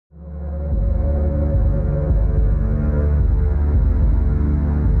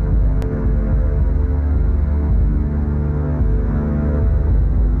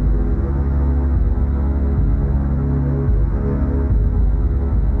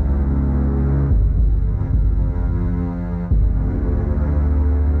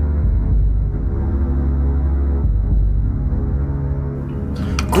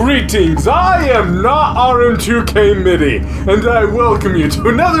Greetings, I am not RM2K MIDI, and I welcome you to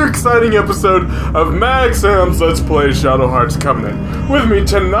another exciting episode of Mag Sam's Let's Play Shadow Hearts Covenant. With me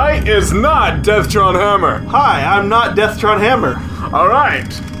tonight is not Deathtron Hammer. Hi, I'm not Deathtron Hammer.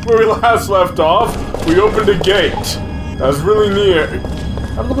 Alright, where we last left off, we opened a gate. That was really near.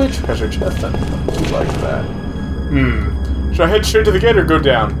 Out of the way, treasure chest. I do like that. Should I head straight to the gate or go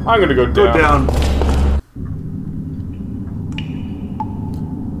down? I'm gonna go down. Go down.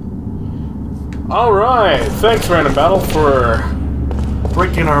 Alright, thanks Random Battle for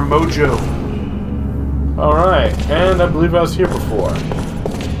breaking our mojo. Alright, and I believe I was here before.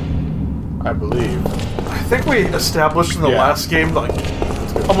 I believe. I think we established in the last game, like,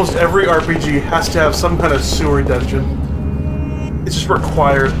 almost every RPG has to have some kind of sewer dungeon. It's just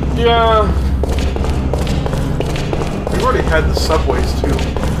required. Yeah. We've already had the subways, too.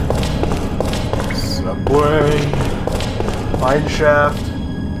 Subway. Mine shaft.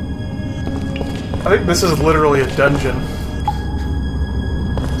 I think this is literally a dungeon.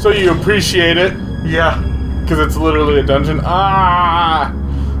 So you appreciate it? Yeah. Because it's literally a dungeon? Ah!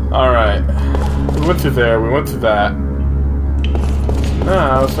 Alright. We went through there, we went through that.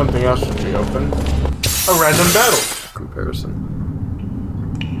 Now, something else should be open. A random battle. Comparison.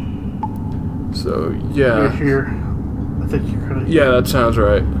 So, yeah. You're here. I think you're gonna... Yeah, that sounds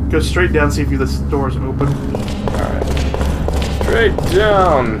right. Go straight down, see if this door's open. Alright. Straight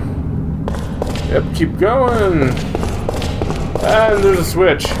down. Yep, keep going. And there's a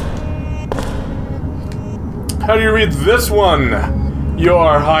switch. How do you read this one,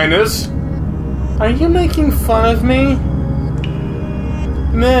 Your Highness? Are you making fun of me?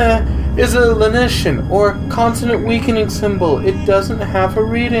 Meh is a lenition, or consonant weakening symbol. It doesn't have a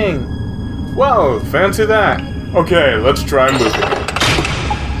reading. Whoa, fancy that. Okay, let's try moving.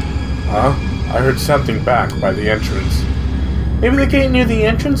 Huh? I heard something back by the entrance. Maybe the gate near the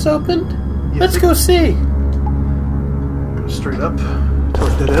entrance opened? Let's go see. Go straight up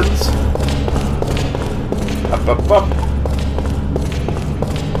toward dead ends. Up, up, up.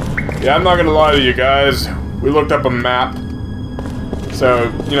 Yeah, I'm not gonna lie to you guys. We looked up a map. So,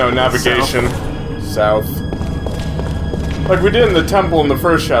 you know, navigation. South. Like we did in the temple in the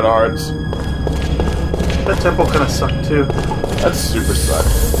first Shadow Hearts. That temple kind of sucked too. That's super sucked.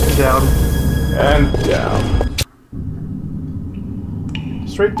 And down. And down.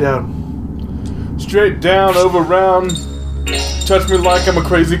 Straight down. Straight down, over round. Touch me like I'm a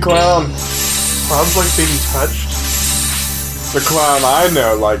crazy clown. Clowns like being touched? The clown I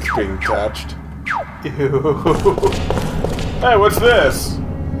know likes being touched. Ew. Hey, what's this?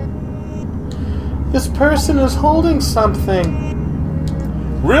 This person is holding something.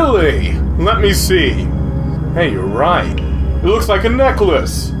 Really? Let me see. Hey, you're right. It looks like a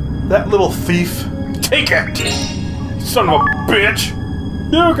necklace. That little thief. Take it! Son of a bitch!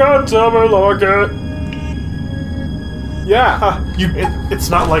 You can't tell me like it. Yeah. It's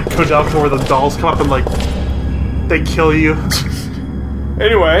not like Kodaka where the dolls come up and, like, they kill you.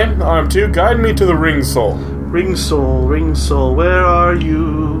 Anyway, RM2, guide me to the ring soul. Ring soul, where are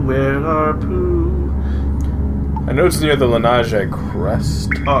you? Where are Pooh? I know it's near the Lanage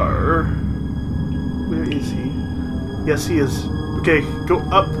crest. Where is he? Yes, he is. Okay, go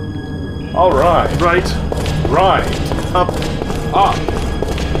up. Alright. Right. Right. Up. Up.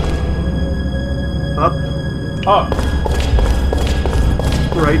 Up. Up.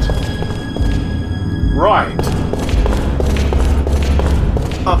 Right. Right.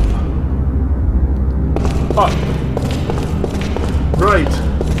 Up. Up. Right.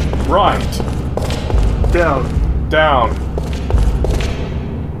 Right. Down. Down.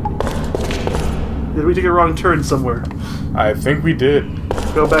 Did we take a wrong turn somewhere? I think we did.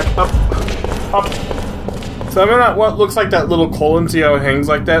 Go back up. Up. So I'm at what looks like that little colon, see how it hangs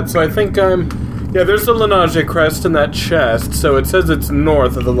like that? So I think, yeah, there's the Lanage crest in that chest, so it says it's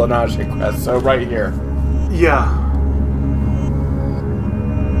north of the Lanage crest, so right here. Yeah.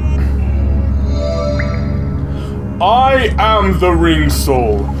 I am the Ring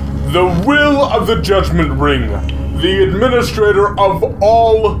Soul, the will of the Judgment Ring, the administrator of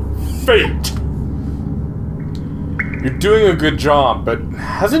all fate. You're doing a good job, but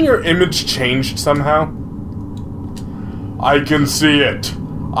hasn't your image changed somehow? I can see it.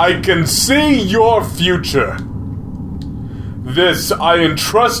 I can see your future. This I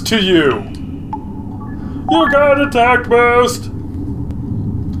entrust to you. You got attack boost.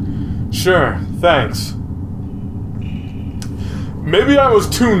 Sure, thanks. Maybe I was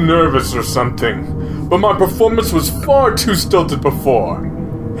too nervous or something, but my performance was far too stilted before.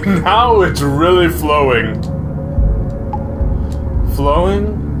 Now it's really flowing.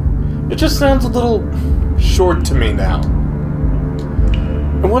 Flowing? It just sounds a little short to me now.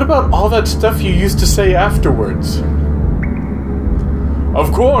 And what about all that stuff you used to say afterwards?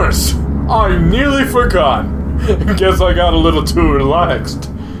 Of course! I nearly forgot. Guess I got a little too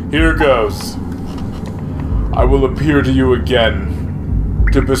relaxed. Here goes. I will appear to you again,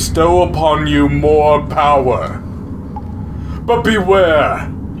 to bestow upon you more power. But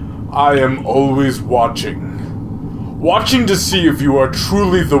beware, I am always watching. Watching to see if you are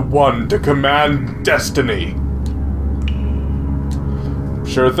truly the one to command destiny.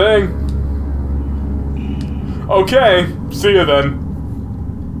 Sure thing. Okay, see you then.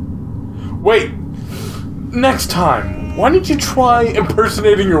 Wait, next time, why don't you try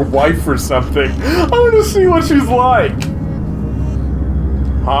impersonating your wife or something? I want to see what she's like.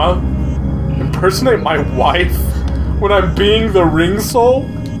 Huh? Impersonate my wife when I'm being the ring soul?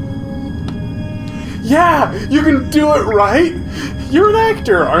 Yeah, you can do it, right? You're an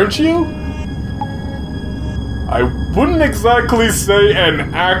actor, aren't you? I wouldn't exactly say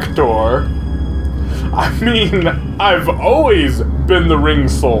an actor. I mean, I've always been the ring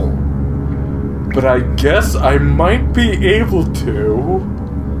soul. But I guess I might be able to.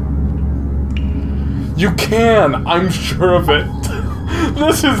 You can, I'm sure of it.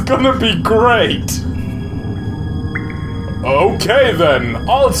 This is gonna be great. Okay then,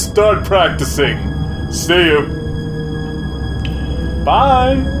 I'll start practicing. See you.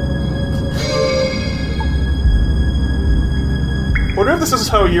 Bye. Wonder if this is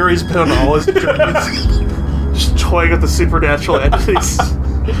how Yuri's been on all his journeys. Just toying with the supernatural entities.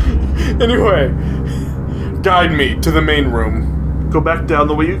 Anyway, guide me to the main room. Go back down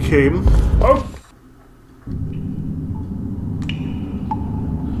the way you came. Oh.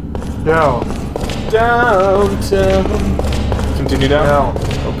 Down. Down. Continue down? Down.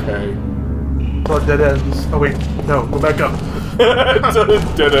 Okay. Till it dead ends. Oh wait, no, go back up.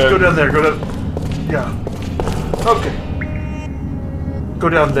 Dead end. Go down there, go down. Yeah. Okay. Go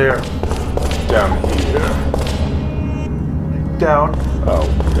down there. Down here. Down. Oh,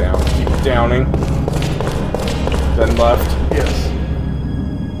 down. Keep downing. Then left. Yes.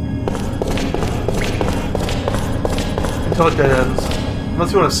 Until it dead ends.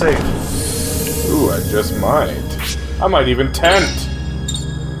 Unless you want to save. Ooh, I just might. I might even tent.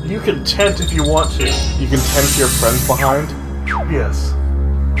 You can tent if you want to. You can tent your friends behind? Yes.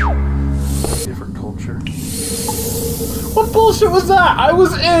 Different culture. What bullshit was that? I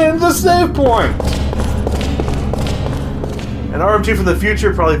was in the save point! An RMG from the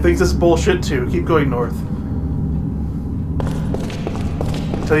future probably thinks this is bullshit too. Keep going north.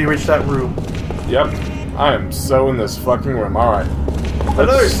 Until you reach that room. Yep. I am so in this fucking room. Alright.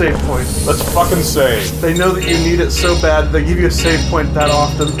 Another save point. Let's fucking save. They know that you need it so bad, they give you a save point that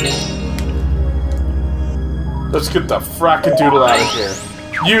often. Let's get the frackadoodle out of here.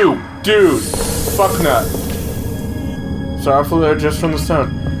 You, dude! Fucknut. Sorry for that just from the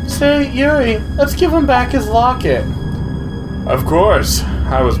stone. Say, Yuri, let's give him back his locket. Of course.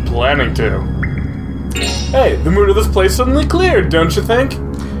 I was planning to. Hey, the mood of this place suddenly cleared, don't you think?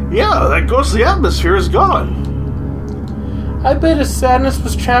 Yeah, that ghostly atmosphere is gone. I bet his sadness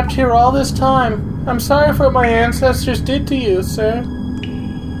was trapped here all this time. I'm sorry for what my ancestors did to you, sir.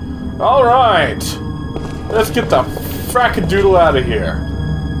 Alright. Let's get the frackadoodle out of here.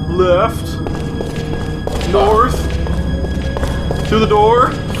 Left. North. To the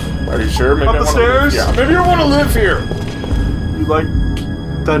door. Are you sure? Maybe Up the stairs. Yeah, maybe I want to live here. You like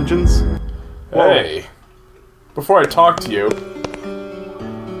dungeons? Hey. Before I talk to you,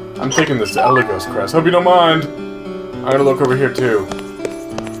 I'm taking this to Eligos Crest. Hope you don't mind. I'm gonna look over here too.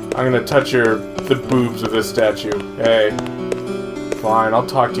 I'm gonna touch the boobs of this statue. Hey. Fine, I'll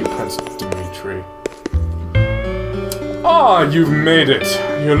talk to you, Prince Dimitri. Ah, you've made it.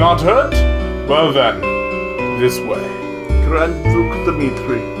 You're not hurt? Well then, this way. Grand Duke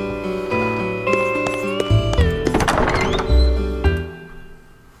Dimitri.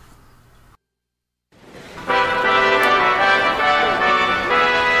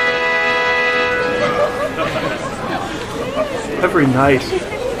 Every night.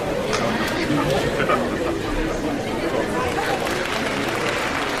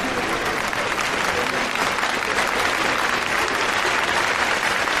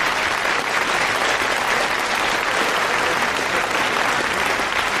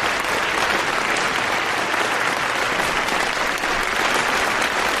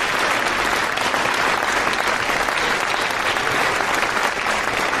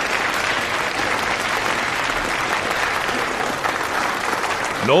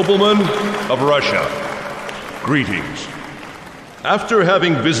 Noblemen of Russia, greetings. After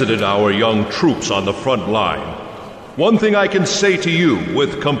having visited our young troops on the front line, one thing I can say to you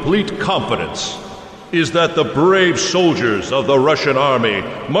with complete confidence: is that the brave soldiers of the Russian army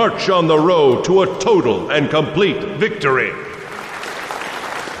march on the road to a total and complete victory.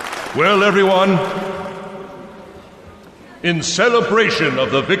 Well, everyone, in celebration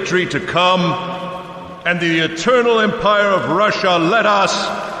of the victory to come and the eternal empire of Russia, let us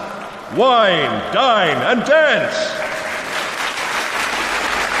wine, dine, and dance.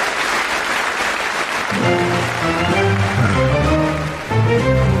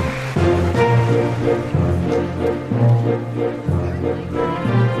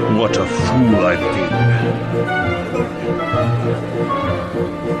 What a fool I've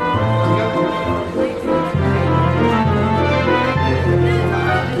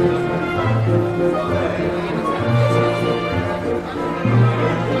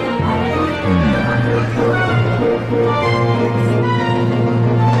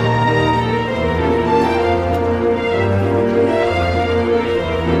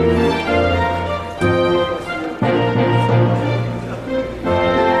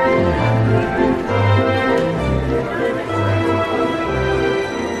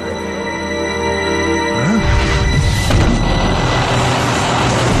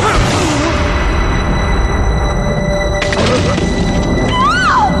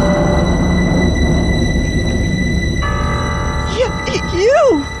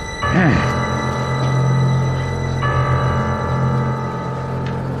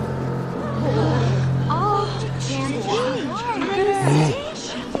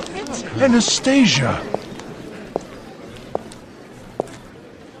Anastasia!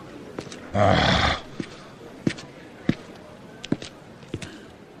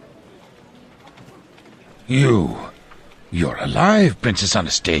 You're alive, Princess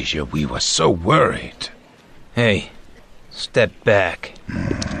Anastasia. We were so worried. Hey, step back.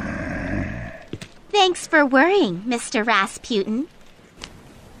 Thanks for worrying, Mr. Rasputin.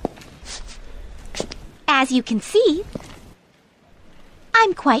 As you can see,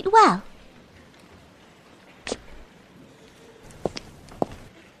 I'm quite well.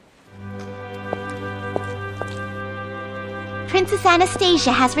 Princess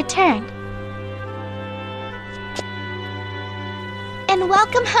Anastasia has returned. And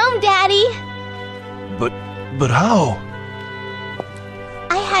welcome home, Daddy! But how?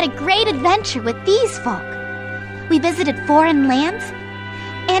 I had a great adventure with these folk. We visited foreign lands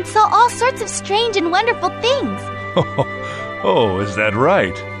and saw all sorts of strange and wonderful things. Oh, is that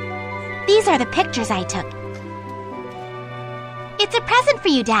right? These are the pictures I took. It's a present for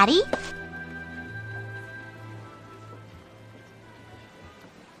you, Daddy.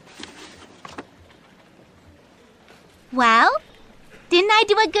 Well, didn't I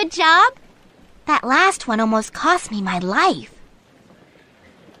do a good job? That last one almost cost me my life.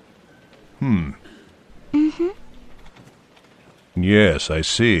 Yes, I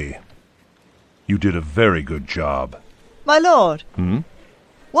see. You did a very good job. My lord.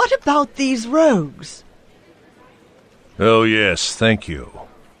 What about these rogues? Oh, yes, thank you.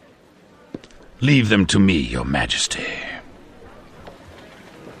 Leave them to me, Your Majesty.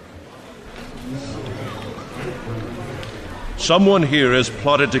 Someone here has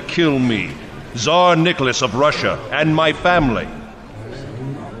plotted to kill me, Tsar Nicholas of Russia, and my family.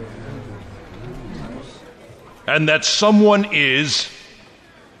 And that someone is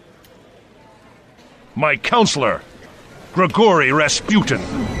my counselor, Grigory Rasputin.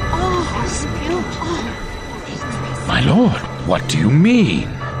 My lord, what do you mean?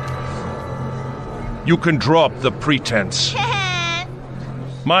 You can drop the pretense.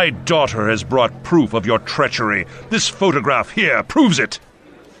 My daughter has brought proof of your treachery. This photograph here proves it.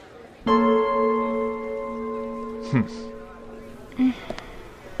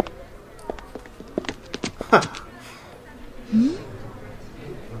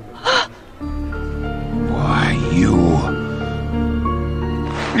 Why, you...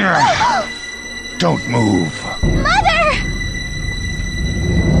 Don't move. Mother!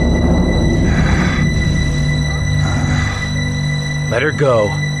 Let her go.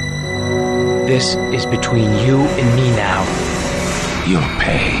 This is between you and me now. You'll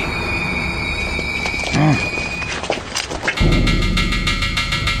pay.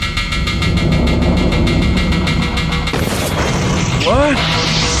 What?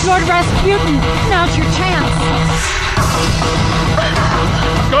 Lord Rasputin, now's your chance.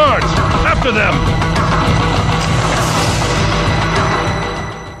 Guards, after them!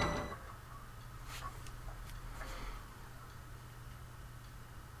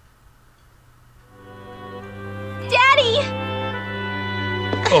 Daddy!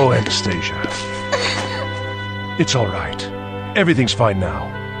 Oh, Anastasia. It's all right. Everything's fine now.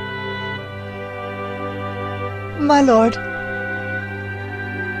 My lord.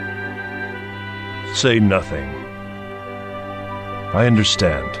 Say nothing. I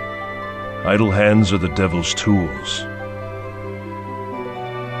understand. Idle hands are the devil's tools.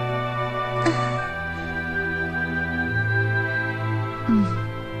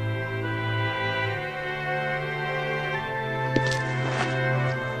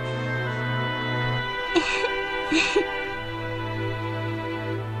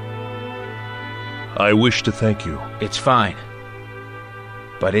 I wish to thank you. It's fine.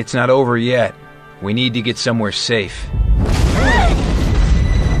 But it's not over yet. We need to get somewhere safe.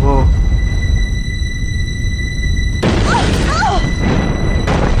 Whoa.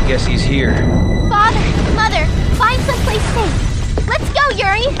 I guess he's here. Father, Mother, find someplace safe. Let's go,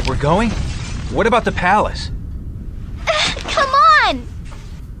 Yuri. We're going? What about the palace? Come on!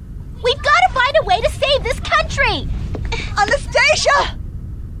 We've got to find a way to save this country! Anastasia!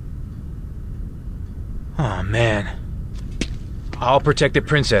 Oh, man. I'll protect the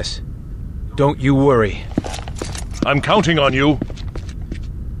princess. Don't you worry. I'm counting on you.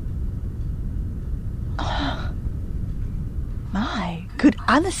 My, could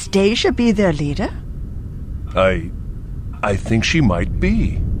Anastasia be their leader? I think she might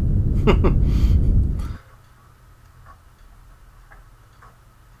be.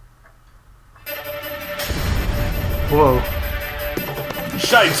 Whoa.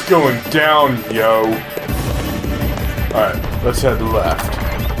 Shite's going down, yo. Alright, let's head left.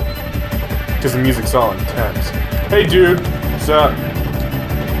 Because the music's all intense. Hey, dude. What's up?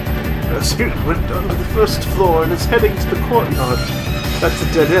 The student went down to the first floor and is heading to the courtyard. That's a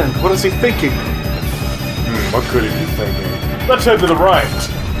dead end. What is he thinking? What could he be thinking? Let's head to the right.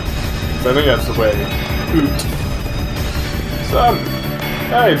 I think that's the way. Oot. Son.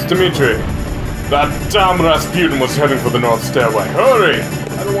 Hey, it's Dimitri. That damn Rasputin was heading for the north stairway. Hurry!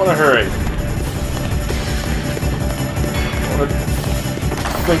 I don't want to hurry. I want to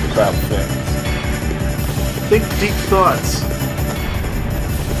think about things. Think deep thoughts.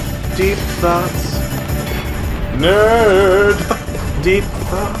 Deep thoughts. Nerd! Deep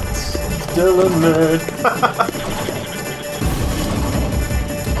thoughts. Still a nerd.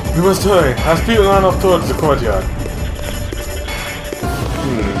 We must hurry. Rasputin ran off towards the courtyard.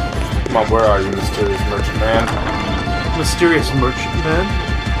 Come on, where are you, mysterious merchant man? Mysterious merchant man?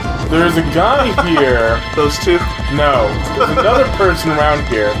 There's a guy here. Those two? No. There's another person around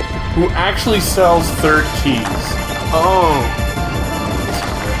here who actually sells third keys. Oh.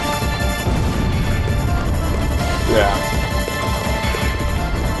 Yeah.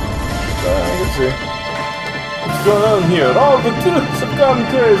 I can see. What's going on here? All the dudes have gone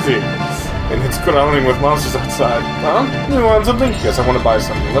crazy. And it's growling with monsters outside. Huh? You want something? Yes, I want to buy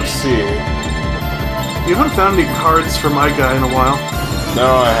something. Let's see. You haven't found any cards for my guy in a while?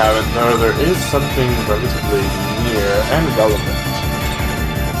 No, I haven't. No, there is something relatively near and relevant.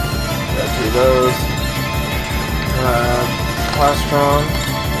 Got two of those. Plastron.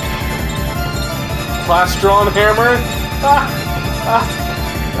 Plastron hammer?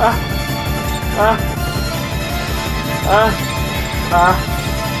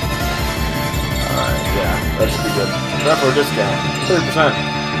 Alright, yeah, that should be good. That for a discount. 30%.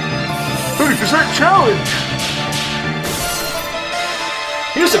 30% challenge!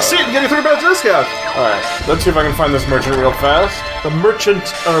 You succeed in getting 30% discount! Alright, let's see if I can find this merchant real fast. The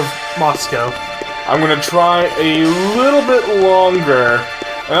Merchant of Moscow. I'm gonna try a little bit longer,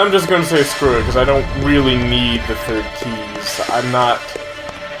 and I'm just gonna say screw it, because I don't really need the third keys. I'm not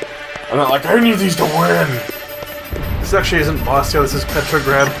like, I need these to win! This actually isn't Moscow, this is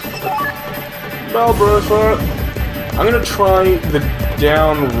Petrograd. No, bro, I'm gonna try the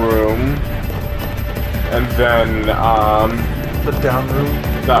down room, and then, The down room?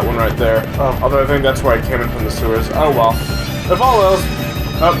 that one right there. Oh. Although I think that's where I came in from the sewers. Oh well. If all else...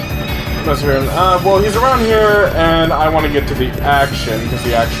 Oh, that's here. Well, he's around here, and I want to get to the action, because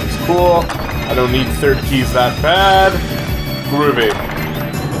the action's cool. I don't need third keys that bad. Groovy.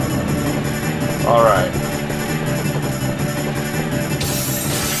 Alright.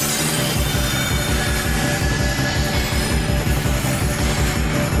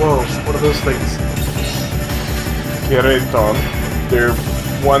 Whoa, what are those things? Kireton. They're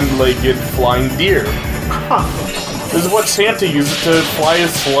one-legged flying deer. Huh. This is what Santa uses to fly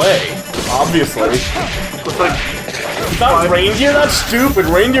his sleigh. Obviously. Looks like... Not reindeer? That's stupid.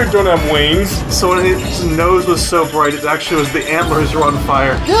 Reindeer don't have wings. So when his nose was so bright, it actually was the antlers were on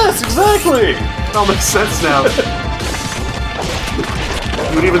fire. Yes, exactly. It all makes sense now.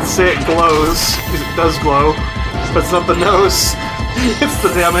 You would even say it glows, because it does glow. But it's not the nose. It's the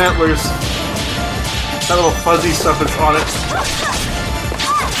damn antlers. That little fuzzy stuff that's on it.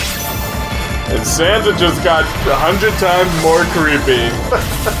 And Santa just got 100 times more creepy.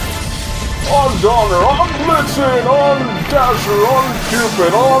 On Donner, on Blitzen, on Dasher, on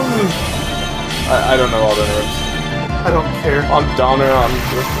Cupid, on... I don't know all the names. I don't care. On Donner, on...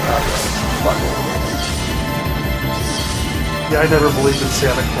 Fuck it. Yeah, I never believed in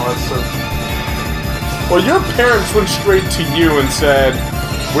Santa Claus, so... Well, your parents went straight to you and said,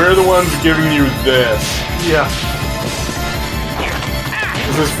 we're the ones giving you this. Yeah.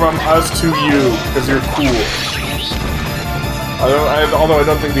 This is from us to you, because you're cool. Although I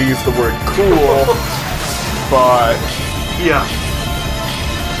don't think they use the word cool, but... Yeah.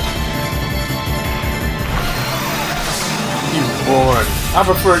 Evil Born. I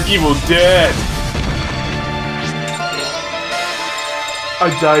prefer Evil Dead. I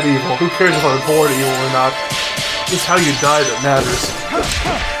died evil. Who cares if I was born evil or not? It's how you die that matters.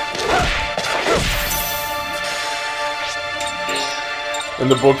 In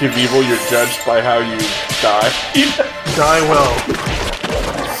the Book of Evil, you're judged by how you die. Die well.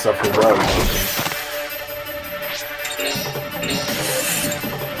 Suffer well.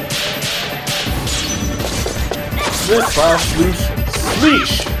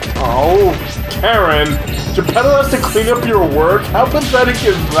 Leash. Oh, Karen. Geppetto has to clean up your work? How pathetic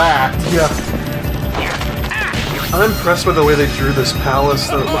is that? Yeah. I'm impressed by the way they drew this palace,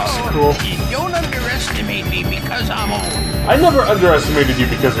 though it looks cool. Don't underestimate me because I'm old. I never underestimated you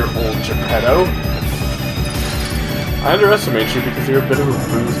because you're old, Geppetto. I underestimate you because you're a bit of a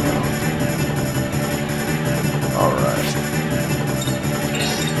boozer. Alright.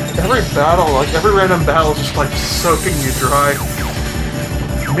 Every battle, like every random battle is just like soaking you dry.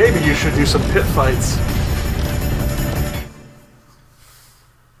 Maybe you should do some pit fights.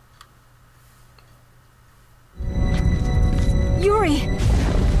 Yuri!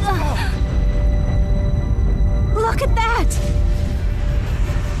 Look at that!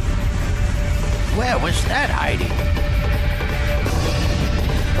 Where was that hiding?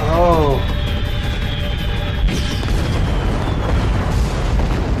 Oh.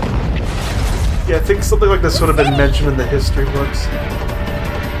 Yeah, I think something like this would have been mentioned in the history books.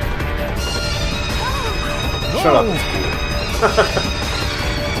 Shut up.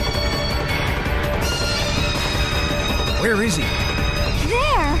 Where is he?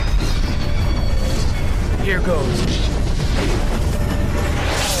 There! Here goes.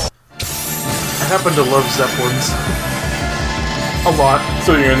 I happen to love Zeppelins. A lot.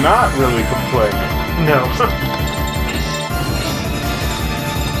 So you're not really complaining. No.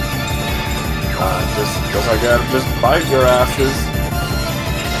 Guess I gotta just bite your asses.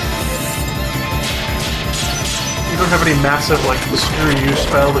 You don't have any massive, like, screw you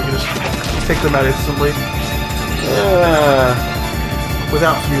spell that you just take them out instantly. Yeah.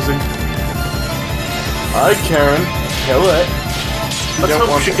 Without fusing. Alright, Karen. Kill it. Let's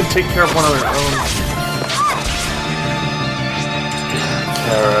hope she can take care of one on her own.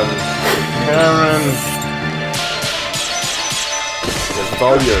 Karen. It's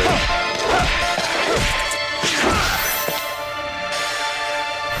all yours.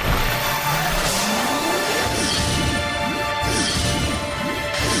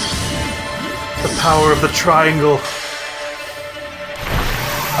 The power of the triangle.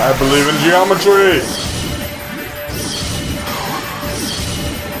 I believe in geometry.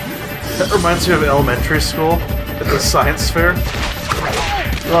 That reminds me of elementary school at the science fair.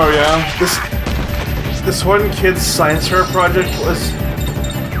 Oh yeah. This one kid's science fair project was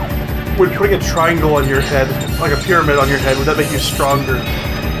would putting a triangle on your head, like a pyramid on your head, would that make you stronger?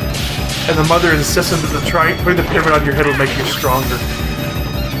 And the mother insisted that putting the pyramid on your head would make you stronger.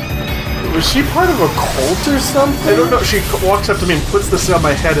 Was she part of a cult or something? I don't know. She walks up to me and puts this on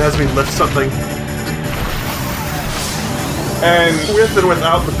my head, has me lift something. And with and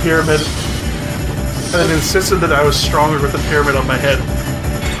without the pyramid. And then insisted that I was stronger with the pyramid on my head.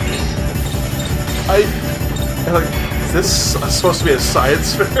 I'm like, is this supposed to be a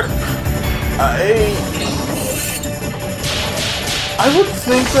science fair? I would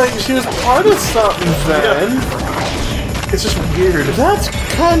think that she was part of something then. Yeah. It's just weird. That's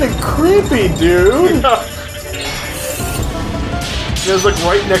kind of creepy, dude. Yeah. It was like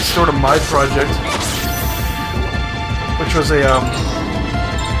right next door to my project, which was I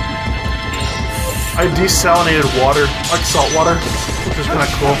desalinated water, like salt water, which was kind of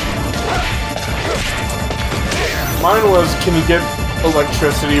cool. Mine was, can you get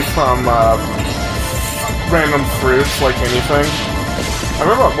electricity from random fruits, like anything? I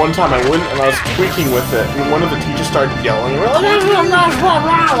remember at one time I went and I was tweaking with it, and one of the teachers started yelling,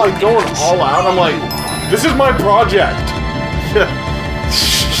 like going all out. I'm like, this is my project. They're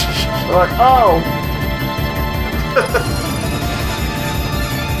like, oh.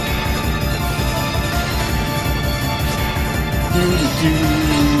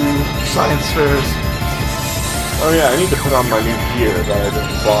 science fairs. Oh yeah, I need to put on my new gear that I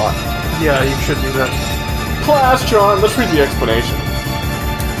just bought. Yeah, you should do that. Class, John, let's read the explanation.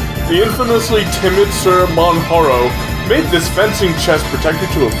 The infamously timid Sir Monhoro made this fencing chest protector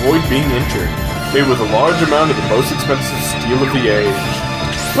to avoid being injured. Made with a large amount of the most expensive steel of the age.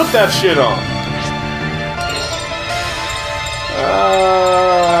 Put that shit on.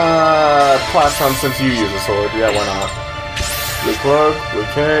 Plastron, since you use a sword, yeah, why not? Blue cloak, blue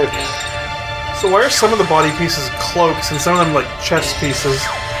cape. So why are some of the body pieces cloaks and some of them like chest pieces?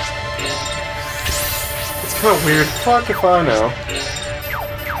 It's kind of weird. Fuck if I know.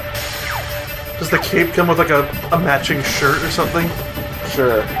 Does the cape come with like a matching shirt or something?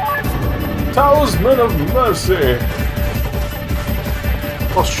 Sure. Talisman of Mercy.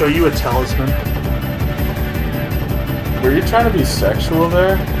 I'll show you a talisman. Were you trying to be sexual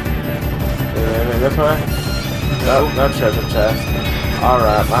there? Anything this way? No treasure chest.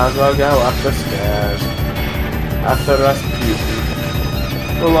 Alright, might as well go up the stairs. After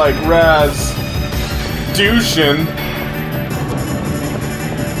Rasputin. We're like Raz douchin'.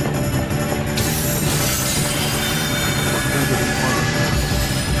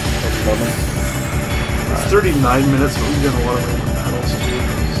 It's 39 minutes, but we've done a lot of random battles too.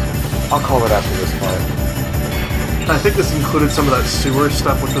 I'll call it after this fight. I think this included some of that sewer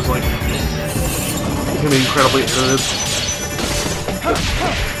stuff, which was like gonna be incredibly edited.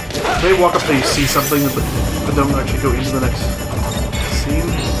 They walk up there, you see something, but don't actually go into the next scene.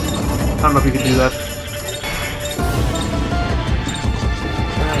 I don't know if you can do that.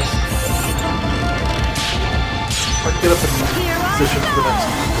 Get up in position for the next.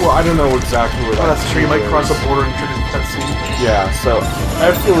 Well, I don't know exactly where That's true. You might cross a border and trigger that scene. Yeah, so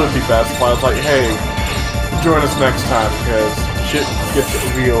I feel it'd be best if I was like, hey, join us next time because shit gets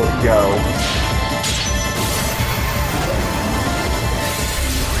real, yo.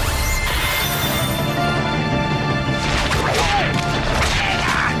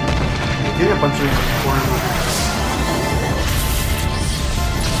 Getting a bunch of corner movies.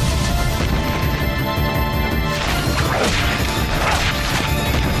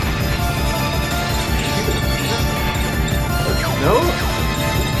 No?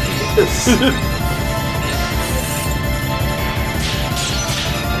 Yes.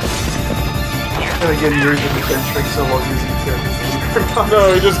 And again, you're using the bench trick so while using characters. No,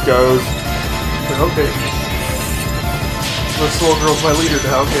 he just goes. Okay. This little girl's my leader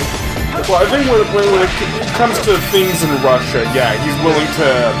now, okay. Well, I think when it comes to things in Russia, yeah, he's willing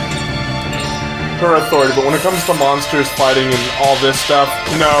to her authority, but when it comes to monsters fighting and all this stuff,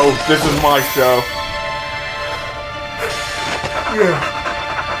 no, this is my show. Yeah.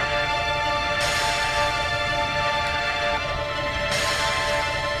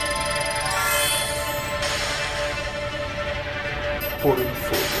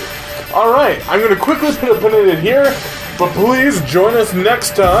 Alright, I'm gonna quickly put a pin in it here, but please join us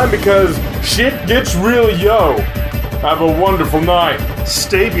next time because shit gets real, yo. Have a wonderful night.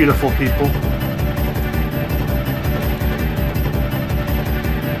 Stay beautiful, people.